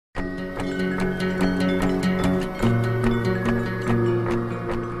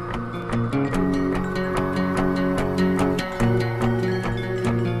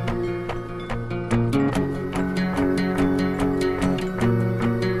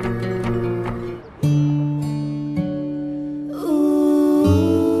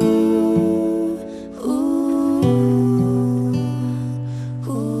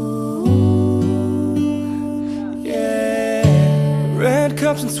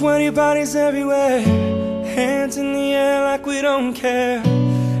sweaty bodies everywhere, hands in the air like we don't care.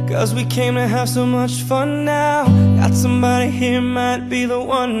 Cause we came to have so much fun now. Got somebody here, might be the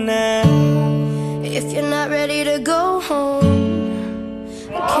one now. If you're not ready to go home,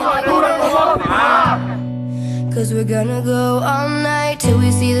 cause we're gonna go all night till we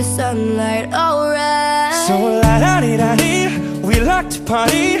see the sunlight, alright. So la-da-dee-da-dee, we like to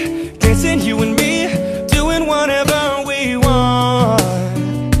party, dancing you and me, doing whatever we want.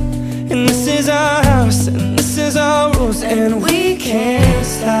 And this is our house, and this is our rules, and we can't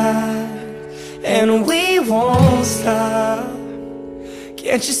stop, and we won't stop.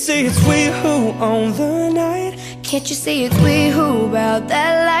 Can't you see it's we who own the night? Can't you see it's we who about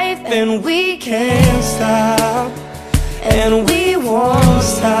that life? And we can't stop, and we won't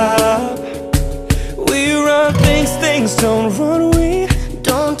stop. We run things, things don't run we.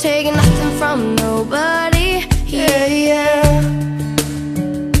 Don't take nothing from nobody. Yeah, yeah.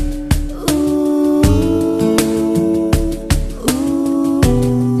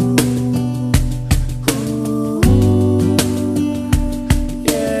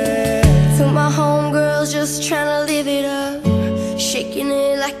 Just tryna live it up, shaking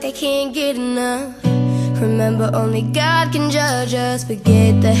it like they can't get enough. Remember, only God can judge us.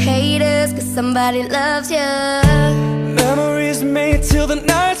 Forget the haters, cause somebody loves ya. Memories made till the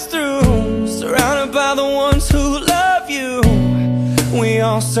night's through, surrounded by the ones who love you. We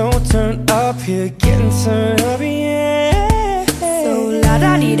all so turned up here, getting turned up, yeah. So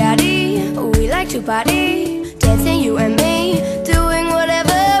la-da-dee-da-dee, we like to party, dancing you and me, doing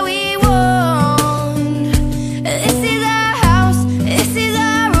whatever we want. This is our house, this is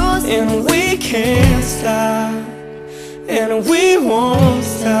our rules, and we can't stop, and we won't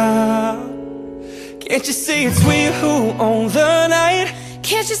stop. Can't you see it's we who own the night?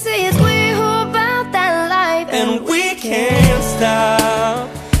 Can't you see it's we who about that life? And we can't stop,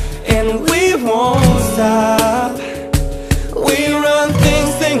 and we won't stop. We run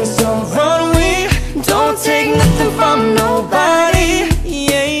things, things don't run we. Don't take nothing from nobody.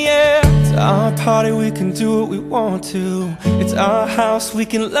 Yeah, yeah. It's our party, we can do what we want to. It's our house, we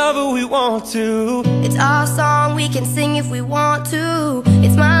can love who we want to. It's our song, we can sing if we want to.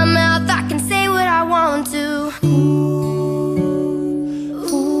 It's my mouth, I can say what I want to.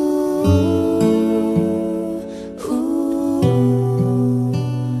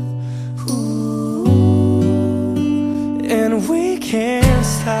 And we can't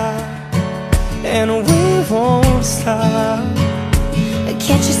stop, and we won't stop.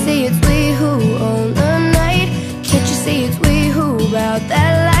 Can't you see it's we who own the night? Can't you see it's we who about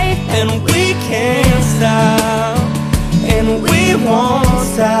that life? And we can't stop, and we won't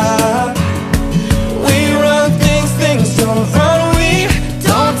stop. We run things, things don't run we.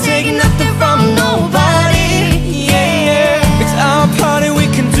 Don't take nothing from nobody. Yeah, yeah. It's our party, we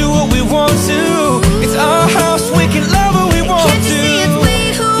can do what we want to. It's our house, we can love what we want to. Can't you see it's we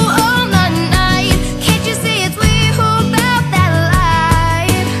who own the night? Can't you see it's we who about that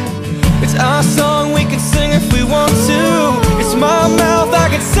life? It's our song, we can sing if we want to. It's my mouth, I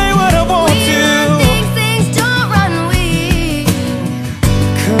can say what I want to. Things don't run we.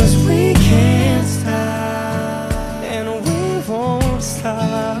 Cause we can't stop, and we won't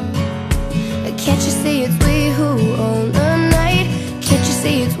stop. Can't you see it's we who own the night? Can't you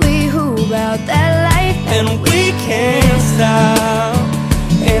see it's we who about that life? And we can't stop,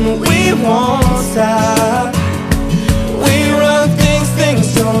 and we won't stop. We run things, things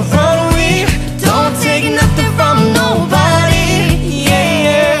don't run we. Don't take nothing from nobody. Yeah,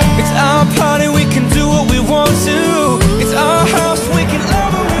 yeah. It's our party, we can do what we want to. It's our house, we can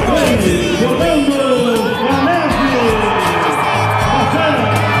love what we want to.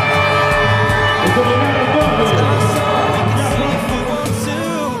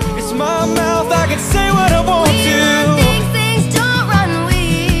 It's my mouth, I can say what I want to. Things don't run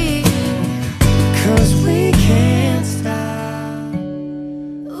we. Cause we can't stop.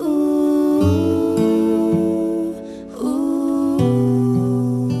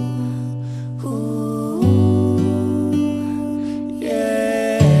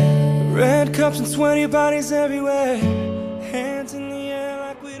 Yeah. Red cups and sweaty bodies everywhere,